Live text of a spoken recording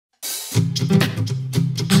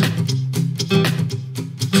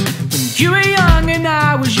You were young and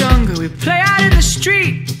I was younger, we'd play out in the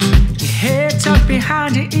street. Your hair tucked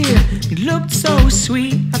behind your ear, you looked so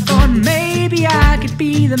sweet. I thought maybe I could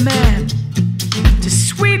be the man to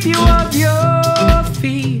sweep you off your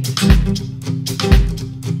feet.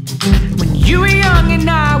 When you were young and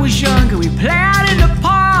I was younger, we'd play out in the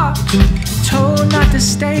park, told not to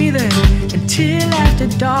stay there until after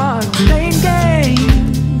dark, playing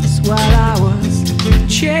games while I was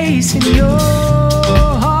chasing your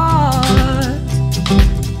heart,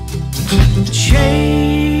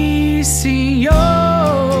 chasing your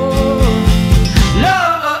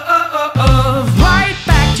love, right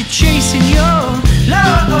back to chasing your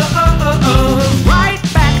love, right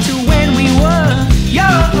back to when we were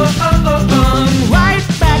young, right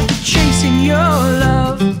back to chasing your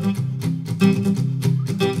love.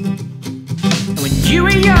 When you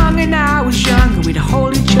were young and I was younger, we'd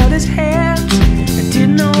hold each other's hands. I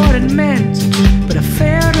didn't know what it meant, but I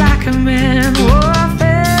felt like a man. Oh, I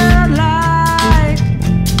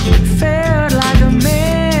felt like a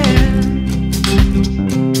man.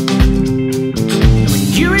 And when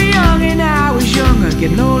you were young and I was younger,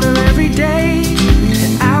 getting older every day,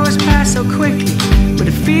 the hours passed so quickly, but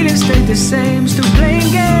the feeling stayed the same. Still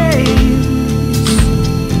playing games,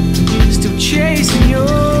 still chasing your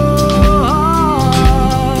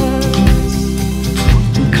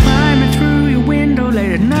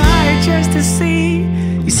just to see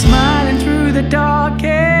you smiling through the dark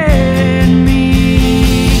and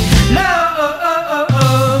me.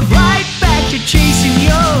 Love, right back to chasing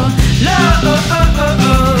your love,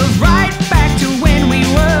 right back to when we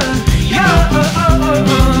were young,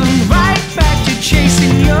 right back to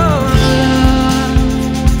chasing your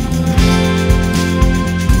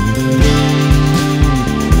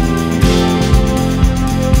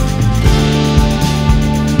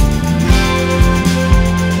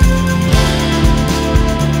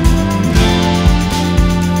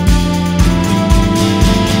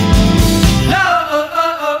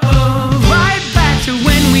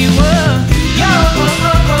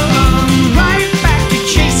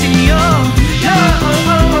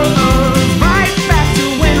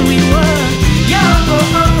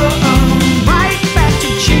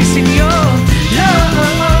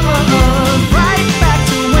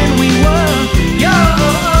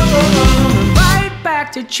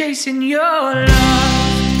chasing your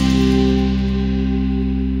love.